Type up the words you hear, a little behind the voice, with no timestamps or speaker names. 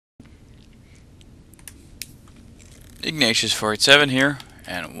Ignatius487 here,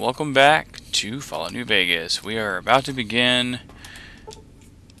 and welcome back to Fallout New Vegas. We are about to begin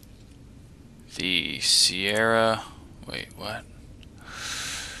the Sierra... Wait, what?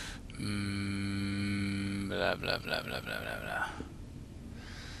 Blah, blah, blah, blah, blah, blah, blah.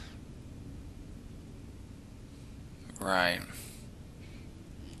 Right.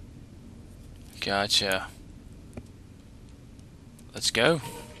 Gotcha. Let's go.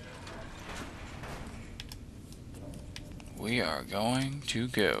 We are going to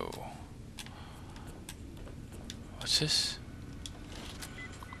go. What's this?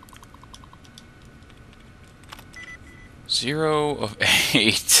 0 of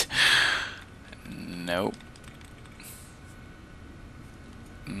 8. Nope.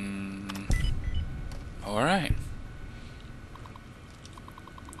 Alright.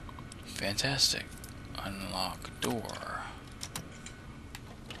 Fantastic. Unlock door.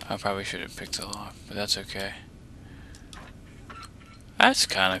 I probably should have picked the lock, but that's okay. That's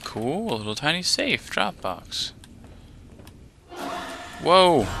kind of cool. A little tiny safe. Dropbox.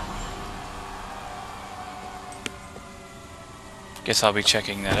 Whoa! Guess I'll be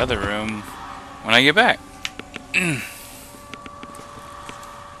checking that other room when I get back.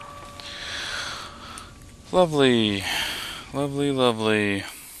 Lovely. Lovely, lovely.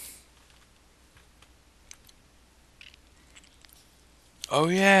 Oh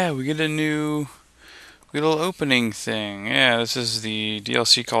yeah, we get a new little opening thing. Yeah, this is the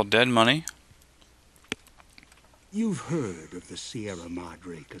DLC called Dead Money. You've heard of the Sierra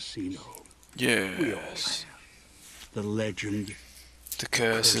Madre Casino. Yes. We all have. The legend, The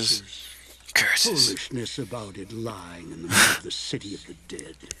curses. foolishness about it lying in the middle of the city of the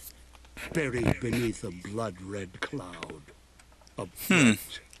dead, buried beneath a blood-red cloud. A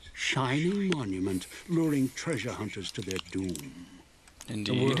bright, shining monument luring treasure hunters to their doom.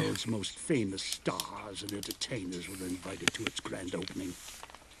 Indeed. The world's most famous stars and entertainers were invited to its grand opening.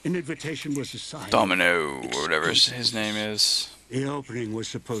 An invitation was assigned. Domino, or whatever his name is. The opening was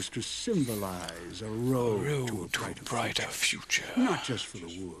supposed to symbolize a road to a brighter future. not just for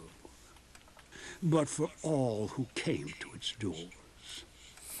the world, but for all who came to its doors.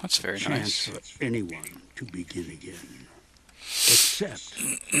 That's very Chance nice. for anyone to begin again. Except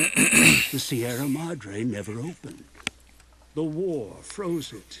the Sierra Madre never opened. The war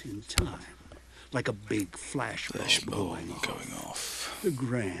froze it in time, like a big flashbulb going off. The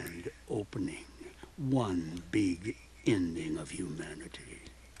grand opening, one big ending of humanity.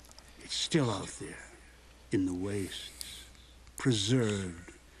 It's still out there, in the wastes,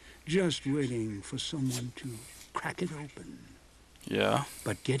 preserved, just waiting for someone to crack it open. Yeah.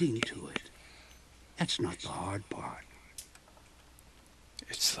 But getting to it, that's not the hard part.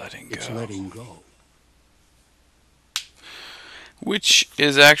 It's letting go. It's letting go. Which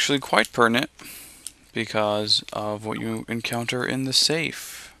is actually quite pertinent because of what you encounter in the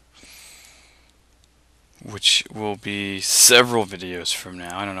safe. Which will be several videos from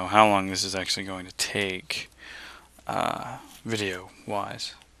now. I don't know how long this is actually going to take,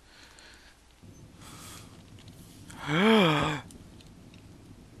 video-wise.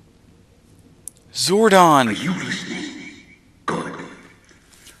 Zordon! Are you listening? Good.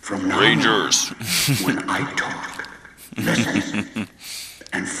 From now Rangers! on, when I talk, listen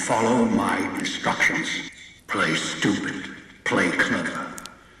and follow my instructions. Play stupid. Play clever.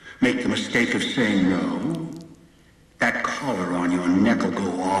 Make the mistake of saying no. That collar on your neck will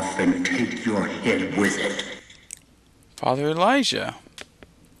go off and take your head with it. Father Elijah.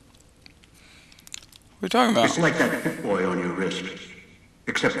 What are you talking about? It's like that Pip Boy on your wrist,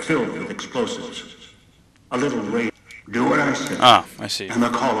 except filled with explosives. A little ray. Do what I say. Ah, I see. And the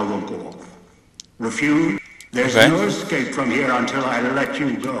collar will go off. Refuse. There's Okay. no escape from here until I let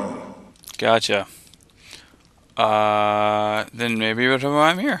you go. Gotcha. Then maybe what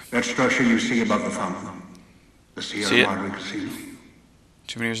I'm here. That structure you see above the fountain. The See Sierra it? Madre Casino.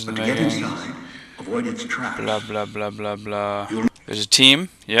 Too many years in But the to get making. inside, avoid its traps. Blah, blah, blah, blah, blah. There's a team.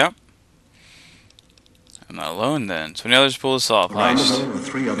 Yep. I'm not alone then. So many others pull this off. Around the Nice. hill are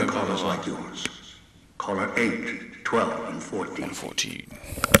 3 other collars like yours. Collar 8, 12, and 14. And 14.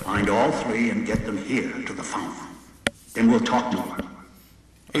 Find all 3 and get them here to the fountain. Then we'll talk more.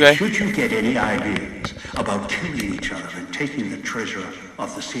 Okay. Should you get any ideas about killing each other and taking the treasure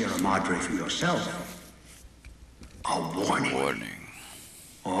of the Sierra Madre for yourself, a warning. Warning.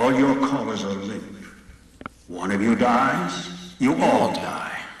 All your collars are linked. One of you dies, you all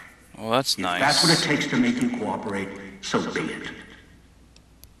die. Well, that's If nice. that's what it takes to make you cooperate, so be it.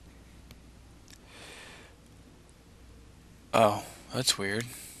 Oh, that's weird.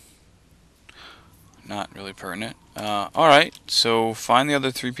 Not really pertinent. Alright, so find the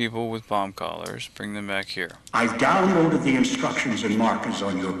other 3 people with bomb collars. Bring them back here. I've downloaded the instructions and markers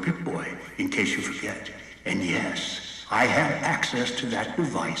on your Pip-Boy, in case you forget. And yes, I have access to that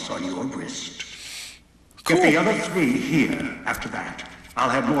device on your wrist. Cool. Get the other 3 here after that. I'll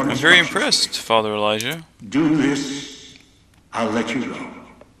have more I'm instructions. very impressed, Father Elijah. Do this, I'll let you go.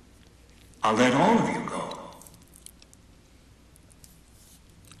 I'll let all of you go.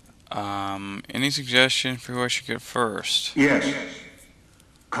 Any suggestion for who I should get first? Yes.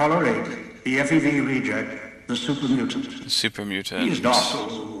 Caller 8, the FEV reject, the super mutant. The super mutant. He's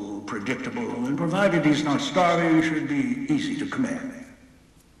docile, predictable, and provided he's not starving, should be easy to command.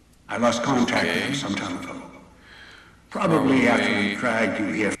 I lost contact with him some time ago. Probably after we dragged you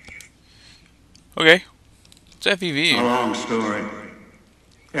here. Okay. It's FEV. A long story.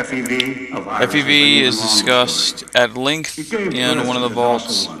 FEV, a virus FEV is discussed at length in one of the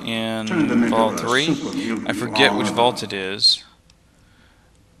vaults in Vault 3. I forget which vault it is.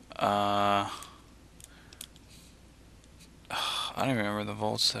 I don't even remember the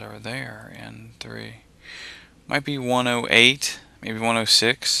vaults that are there in 3. Might be 108, maybe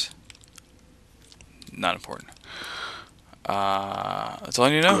 106. Not important. That's all I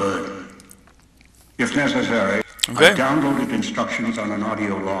need to know. Good. If necessary, Okay. I've downloaded instructions on an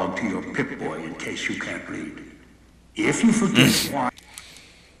audio log to your Pip-Boy in case you can't read. If you forget why...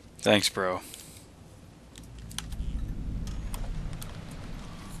 Thanks, bro.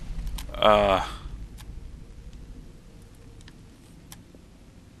 Well,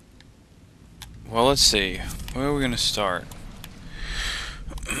 let's see. Where are we going to start?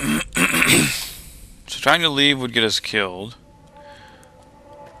 So trying to leave would get us killed,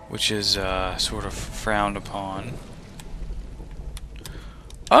 which is sort of frowned upon.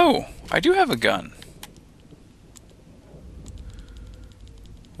 Oh, I do have a gun.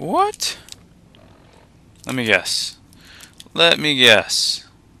 What? Let me guess. Let me guess.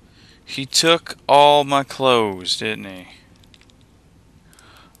 He took all my clothes, didn't he?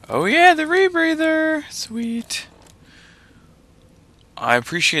 Oh yeah, the rebreather! Sweet. I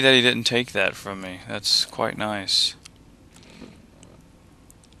appreciate that he didn't take that from me. That's quite nice.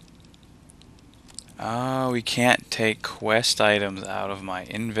 Oh, we can't take quest items out of my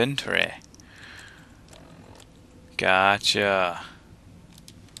inventory. Gotcha.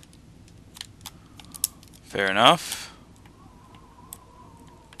 Fair enough.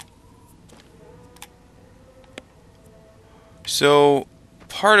 So,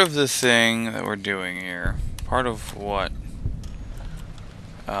 part of the thing that we're doing here, part of what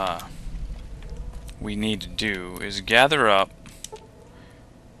we need to do is gather up.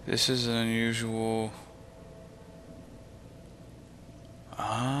 This is an unusual...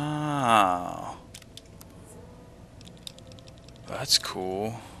 Ah. That's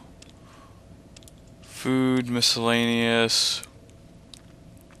cool. Food, miscellaneous.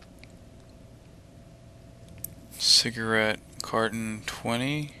 Cigarette carton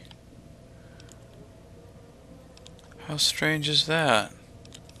 20. How strange is that?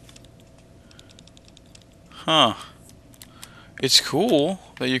 Huh. It's cool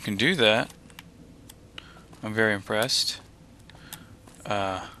that you can do that. I'm very impressed.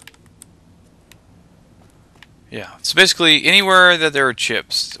 Yeah, so basically anywhere that there are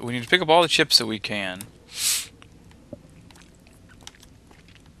chips, we need to pick up all the chips that we can.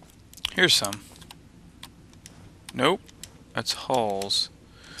 Here's some. Nope, that's hulls.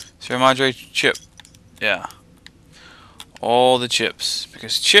 Sierra Madre chip. Yeah. All the chips,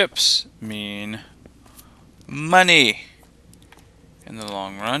 because chips mean money in the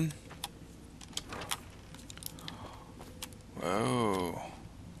long run. Whoa.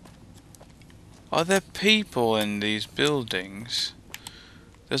 Are there people in these buildings?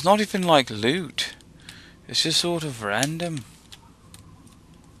 There's not even like loot. It's just sort of random.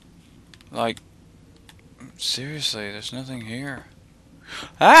 Like, seriously, there's nothing here.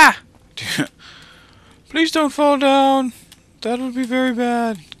 Ah! Please don't fall down. That would be very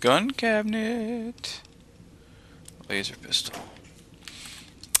bad. Gun cabinet. Laser pistol.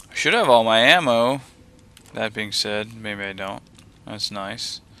 I should have all my ammo. That being said, maybe I don't. That's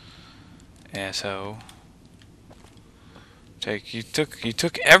nice. Asshole. He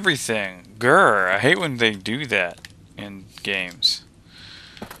took everything. Grr. I hate when they do that in games.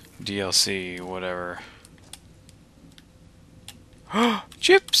 DLC, whatever.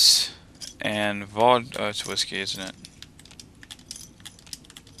 Chips! And vod... Oh, it's whiskey, isn't it?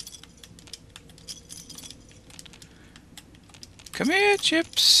 Come here,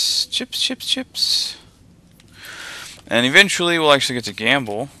 chips! Chips, chips, chips. And eventually we'll actually get to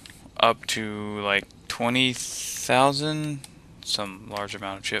gamble up to like 20,000, some large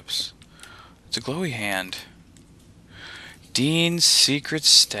amount of chips. It's a glowy hand. Dean's secret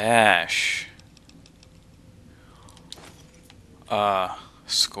stash.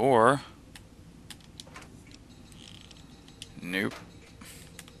 Score. Nope.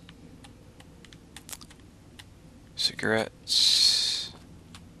 Cigarettes.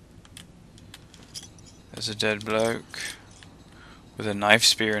 There's a dead bloke with a knife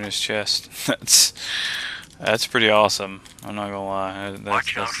spear in his chest. That's pretty awesome. I'm not gonna lie.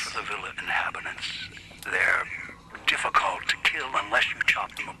 Watch out for the villa inhabitants. They're difficult to kill unless you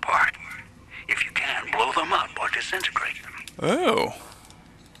chop them apart. If you can, blow them up or disintegrate them. Oh.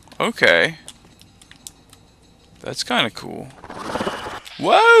 Okay. That's kind of cool.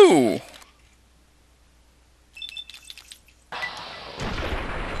 Whoa!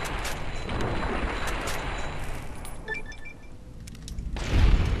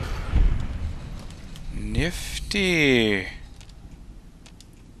 Nifty.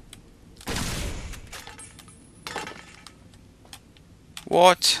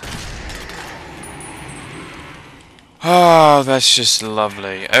 What? Oh, that's just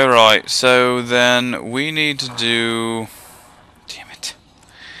lovely. Alright, so then we need to do... Damn it.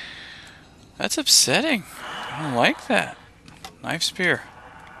 That's upsetting. I don't like that. Knife spear.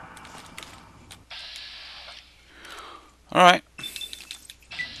 Alright.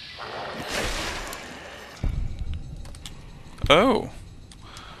 Oh.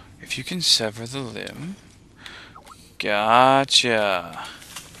 If you can sever the limb. Gotcha.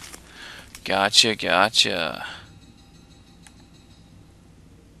 Gotcha, gotcha.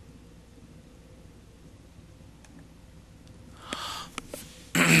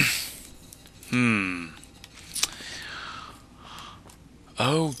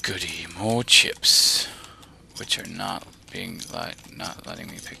 Oh goody, more chips, which are not letting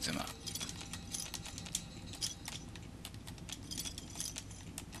me pick them up.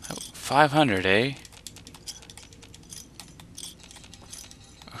 Oh, 500, eh?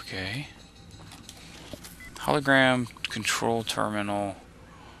 Okay. Hologram control terminal.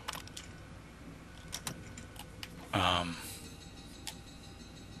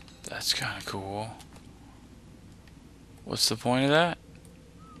 That's kind of cool. What's the point of that?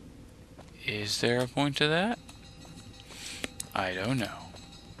 Is there a point to that? I don't know.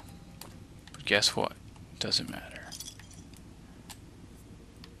 But guess what? Doesn't matter.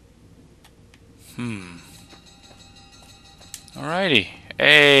 Alrighty.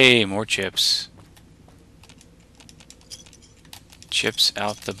 Hey, more chips. Chips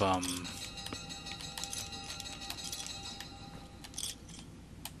out the bum.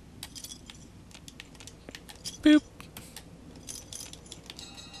 Boop.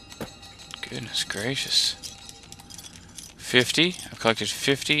 Goodness gracious. 50. I've collected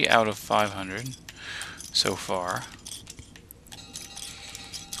 50 out of 500 so far.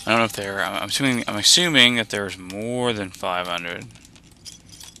 I don't know if there. I'm assuming that there's more than 500.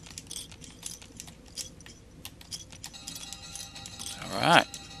 All right.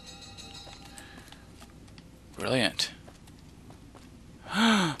 Brilliant.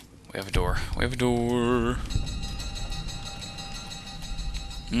 We have a door. We have a door.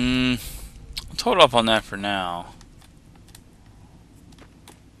 Let's hold up on that for now.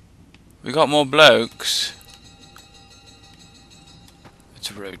 We got more blokes.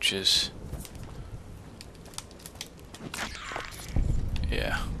 It's roaches.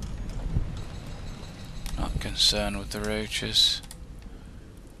 Yeah. Not concerned with the roaches.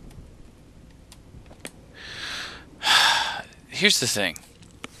 Here's the thing.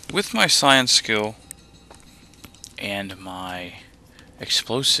 With my science skill and my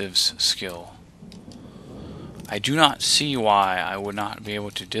explosives skill, I do not see why I would not be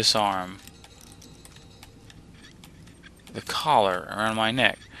able to disarm the collar around my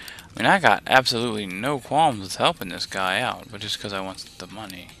neck. I mean, I got absolutely no qualms with helping this guy out, but just because I want the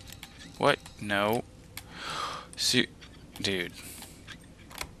money. What? No. See, dude.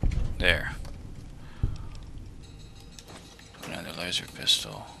 There. Another laser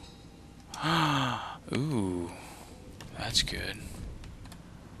pistol. Ooh, that's good.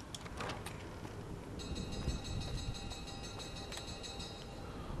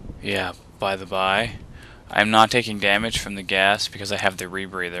 Yeah, by the by, I'm not taking damage from the gas because I have the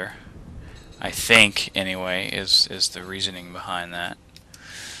rebreather. I think, anyway, is the reasoning behind that,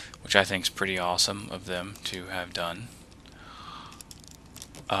 which I think is pretty awesome of them to have done.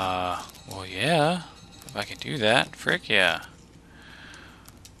 Well, yeah, if I can do that, frick yeah.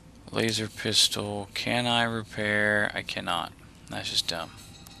 Laser pistol, can I repair? I cannot. That's just dumb.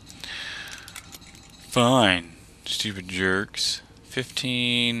 Fine, stupid jerks.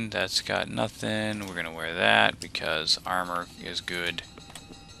 15, that's got nothing. We're gonna wear that because armor is good.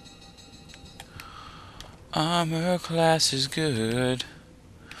 Armor class is good.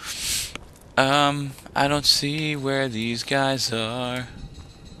 I don't see where these guys are.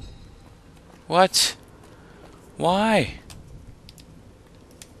 What? Why?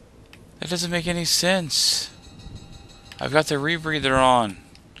 That doesn't make any sense. I've got the rebreather on.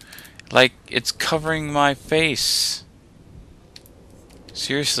 Like, it's covering my face.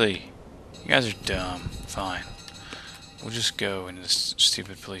 Seriously. You guys are dumb. Fine. We'll just go into this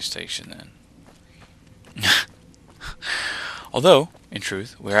stupid police station then. Although, in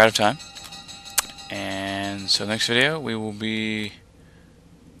truth, we're out of time. And so next video we will be...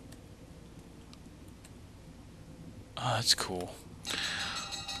 Oh, that's cool.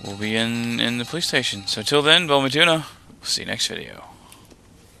 We'll be in the police station. So till then, Velmatuna. We'll see you next video.